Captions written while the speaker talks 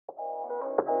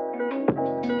Welcome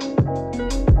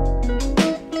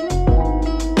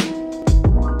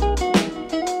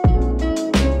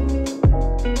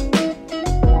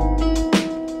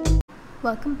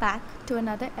back to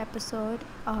another episode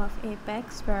of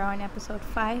Apex. We're on episode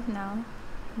 5 now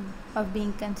of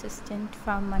being consistent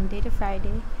from Monday to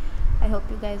Friday. I hope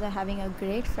you guys are having a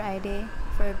great Friday.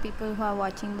 For people who are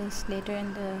watching this later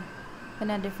in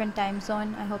a different time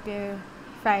zone, I hope your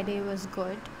Friday was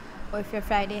good. Or if your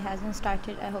Friday hasn't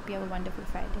started, I hope you have a wonderful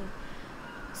Friday.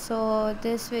 So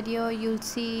this video you'll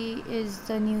see is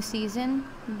the new season.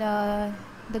 The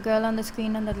girl on the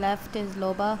screen on the left is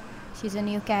Loba. She's a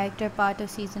new character, part of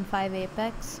Season 5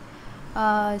 Apex.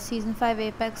 Season 5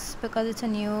 Apex, because it's a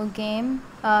new game,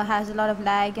 has a lot of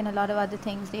lag and a lot of other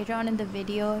things. Later on in the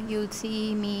video, you'll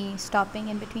see me stopping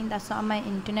in between. That's not my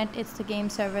internet, it's the game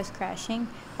servers crashing.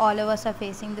 All of us are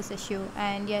facing this issue,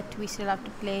 and yet we still have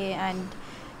to play and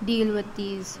deal with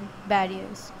these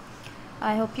barriers.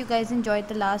 I hope you guys enjoyed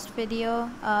the last video,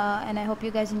 and I hope you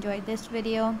guys enjoyed this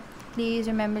video. Please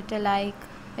remember to like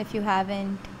if you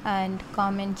haven't, and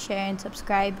comment, share and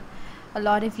subscribe. A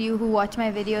lot of you who watch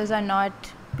my videos are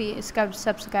not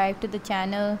subscribed to the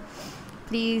channel.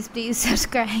 Please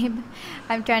subscribe.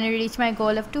 I'm trying to reach my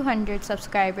goal of 200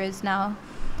 subscribers now.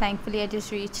 Thankfully I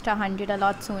just reached 100 a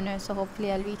lot sooner, so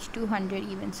hopefully I'll reach 200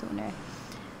 even sooner.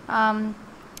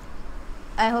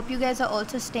 I hope you guys are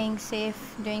also staying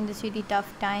safe during this really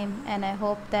tough time, and I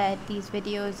hope that these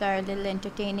videos are a little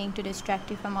entertaining to distract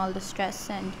you from all the stress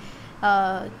and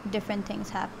different things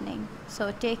happening.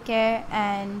 So take care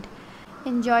and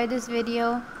enjoy this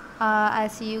video. I'll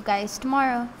see you guys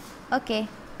tomorrow. Okay,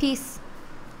 peace.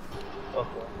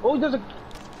 Okay. Oh, there's a...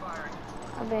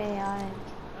 Abey yaar.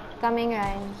 Coming,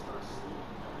 Ryan.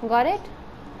 Got it?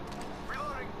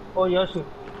 Oh yeah,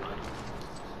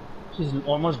 she's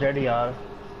almost dead, yaar.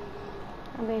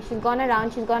 Abey, she's gone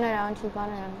around.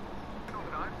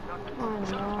 Oh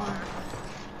no.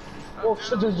 Oh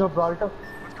shit, there's Gibraltar.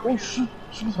 Oh shit,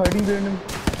 she's hiding behind him.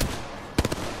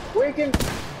 Wait,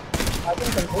 I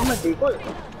can control my decoy.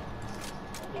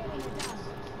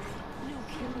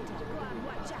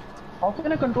 How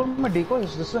can I control my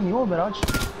decoys? This is a new Mirage.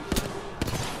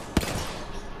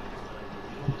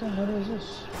 What the hell is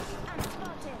this?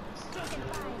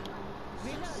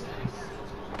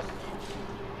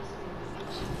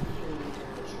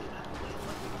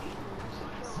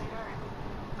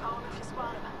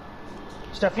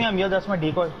 Stephanie, I'm here, that's my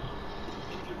decoy.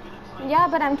 Yeah,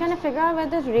 but I'm trying to figure out where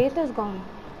this Wraith is gone.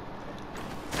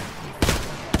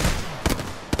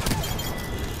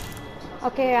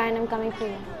 Okay, Ryan, I'm coming for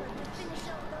you.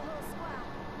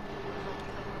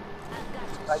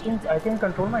 I can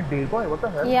control my decoy, what the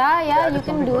hell? Yeah, you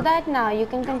can do that now. You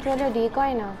can control your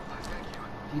decoy now.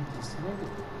 He disconnected.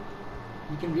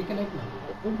 You can reconnect now.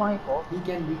 Oh my god. He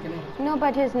can reconnect. No,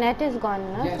 but his net is gone,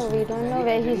 no? Yes, So we don't know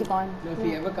where he's gone. No, if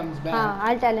he ever comes back.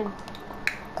 I'll tell him.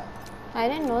 I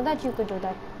didn't know that you could do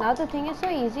that. Now the thing is so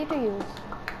easy to use.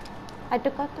 I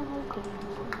took out the whole thing.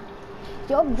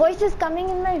 Your voice is coming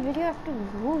in my video. I have to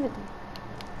move with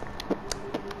it.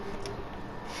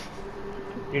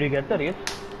 Did you get the Wraith?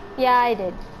 Yeah, I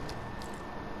did.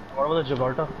 What about the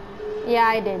Gibraltar? Yeah,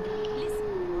 I did.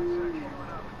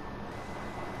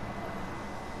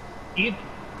 Eat.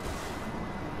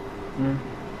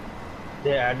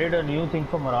 They added a new thing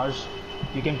for Mirage.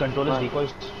 You can control his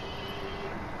decoys.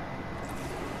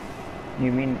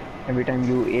 You mean every time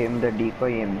you aim, the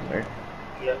decoy aims, right?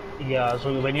 Yeah.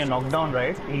 So when you're knocked down,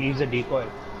 right, he leaves a decoy.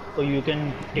 So you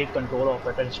can take control of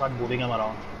it and start moving him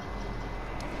around.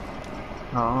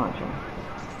 Oh, sure.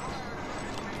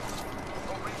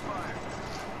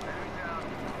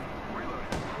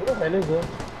 What the hell is this?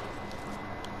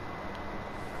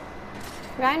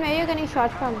 Ryan, where are you getting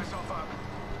shot from?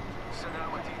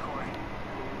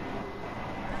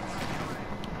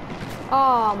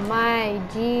 Oh my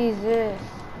Jesus.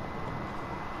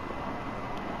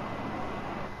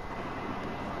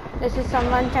 This is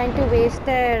someone trying to waste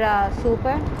their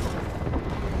super.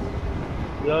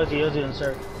 Here's the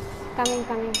insert.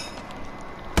 Coming.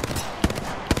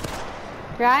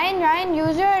 Ryan,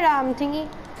 use your thingy.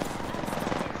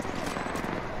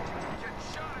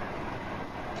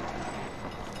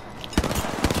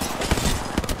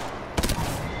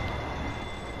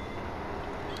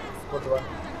 Good one.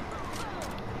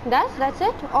 That's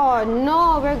it? Oh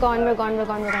no, we're gone. Not gone,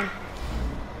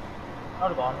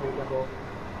 we can go.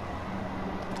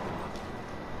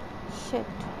 Shit.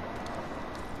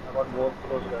 I got both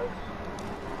those guys.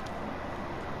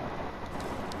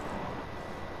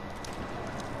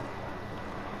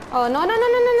 Oh no.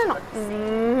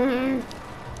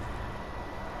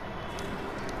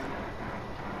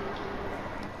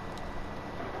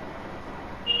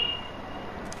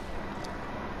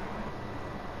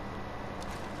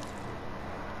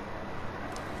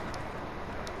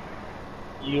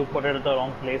 You put it at the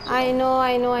wrong place. I know.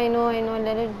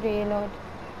 Let it reload.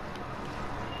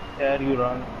 There you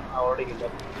run. I already hit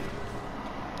up.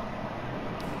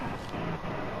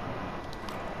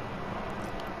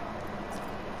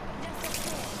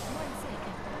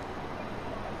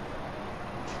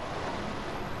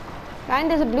 Ryan,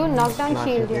 there's a blue knockdown Flash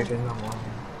shield it here. in the morning.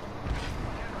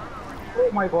 Oh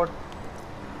my god.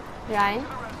 Ryan.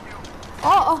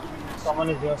 Oh. Someone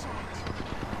is here.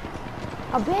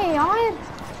 अबे यार.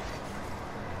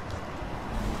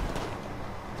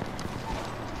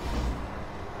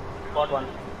 Got one.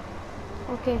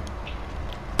 Okay.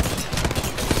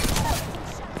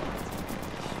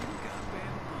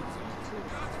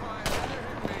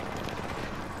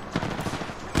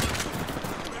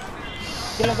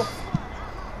 Kill him.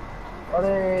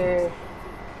 Arey,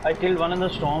 I killed one in the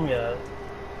storm, yeah.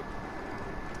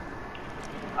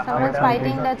 Someone's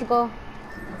fighting. Let's go.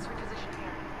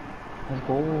 Let's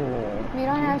go. We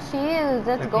don't have shields.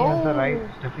 Let's Steffi go.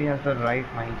 has the right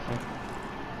mindset.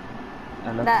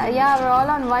 I love you. Yeah, we're all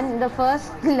on the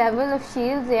first level of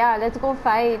shields. Yeah, let's go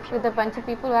fight with a bunch of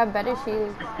people who have better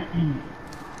shields.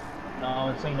 Now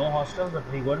it's saying no hostiles, but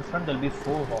we go in front, there'll be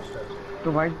 4 hostiles.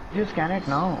 So why did you scan it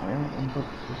now? Input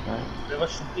this guy. They were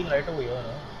shooting right over here,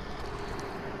 no?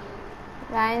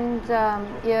 Ryan's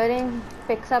earring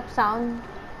picks up sound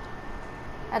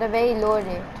at a very low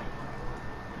rate.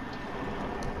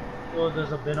 Oh,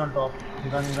 there's a bin on top.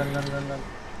 Gun.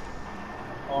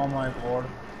 Oh my god.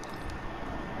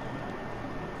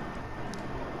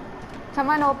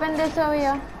 Someone open this over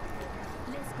here.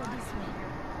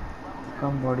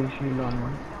 Come body shield on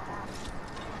one.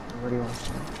 Nobody wants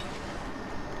to.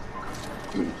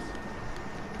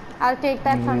 I'll take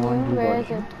that from Anyone you. do Where body is it?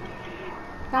 shield?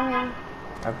 Come here.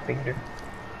 I've pinged it.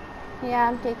 Yeah,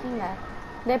 I'm taking that.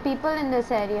 There are people in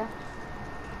this area.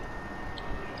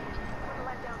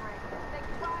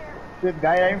 This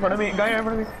guy right in front of me.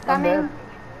 Coming.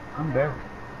 I'm there.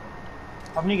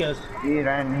 How many guys? He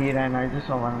ran. I just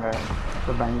saw one guy.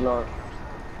 So Bangalore.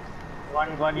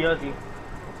 One year, see.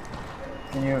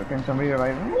 Can somebody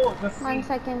revive him? Oh, just 1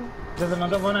 second. there's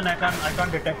another one and I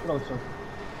can't detect it also.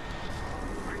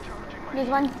 There's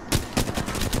one.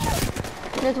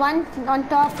 There's one on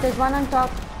top. There's one on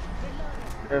top.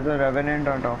 There's a revenant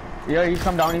on top. Yeah, he's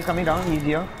coming down. He's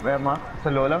here. Where Mark? It's a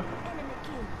Lola.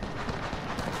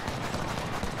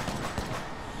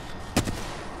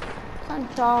 It's on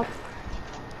top.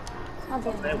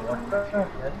 Hey, what the hell?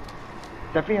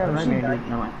 Steffi has my main lead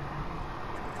now.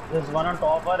 There's one on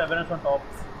top or evidence on top.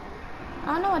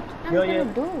 I don't know what I'm going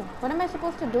to do. What am I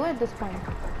supposed to do at this point?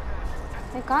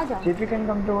 Hey, Kaja. See if you can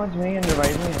come towards me and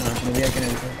revive me. Maybe I can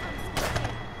help you.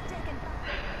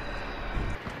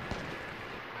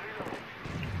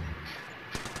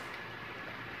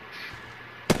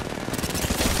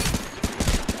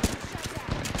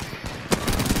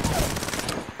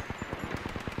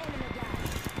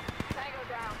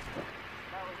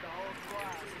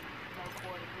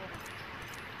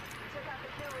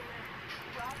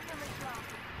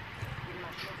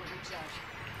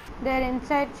 They're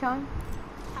inside, Sean.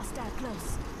 Hostile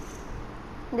close.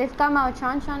 They've come out,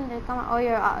 Sean. They've come out. Oh,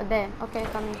 you're out there. Okay,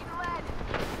 coming.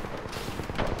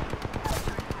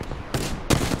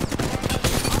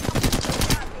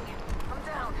 I'm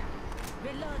down.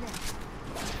 Reloading.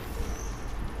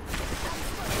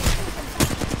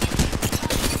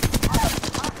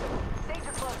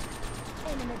 Danger close.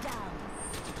 Enemy down.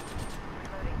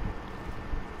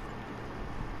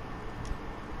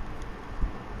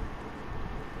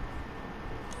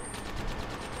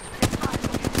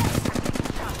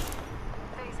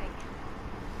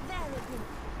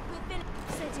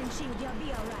 Shield, you'll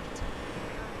be alright.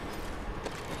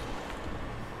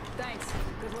 Thanks.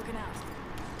 Good looking out.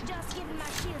 Just giving my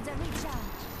shields a recharge.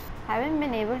 Haven't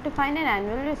been able to find an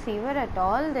annual receiver at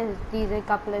all. These are a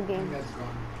couple of games. That's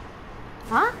gone.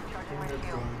 Huh? That's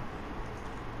gone.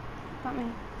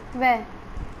 Coming. Where?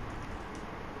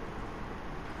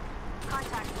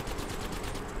 Contact.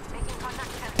 Making contact.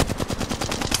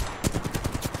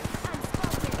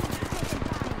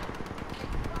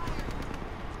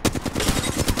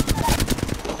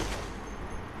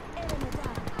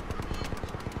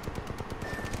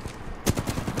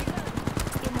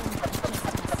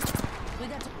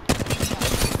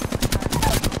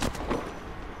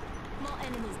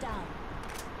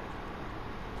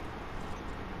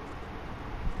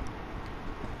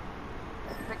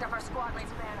 Picked up our squad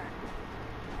mate's banner.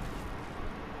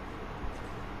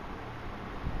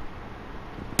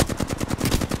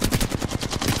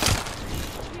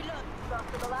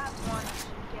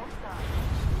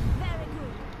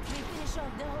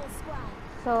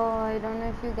 I don't know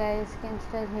if you guys can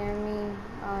still hear me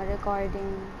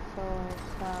recording, so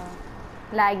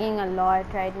it's lagging a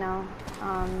lot right now.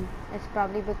 It's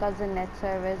probably because the net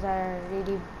servers are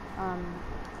really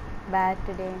bad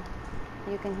today.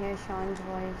 You can hear Sean's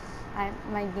voice.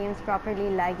 My game's properly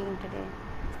lagging today.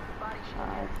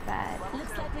 It's bad.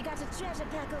 Looks like we got a treasure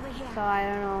pack over here. So I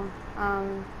don't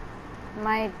know.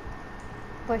 Might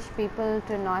push people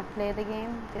to not play the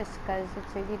game just because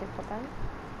it's really difficult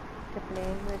to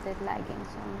play with it lagging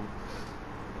so much.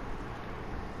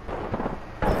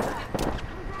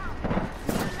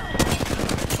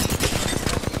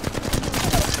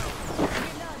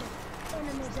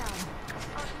 Enemy down.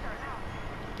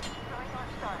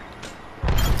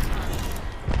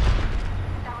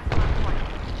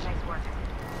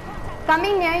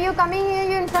 Coming near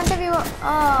you, in front of you.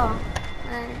 Oh,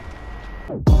 man.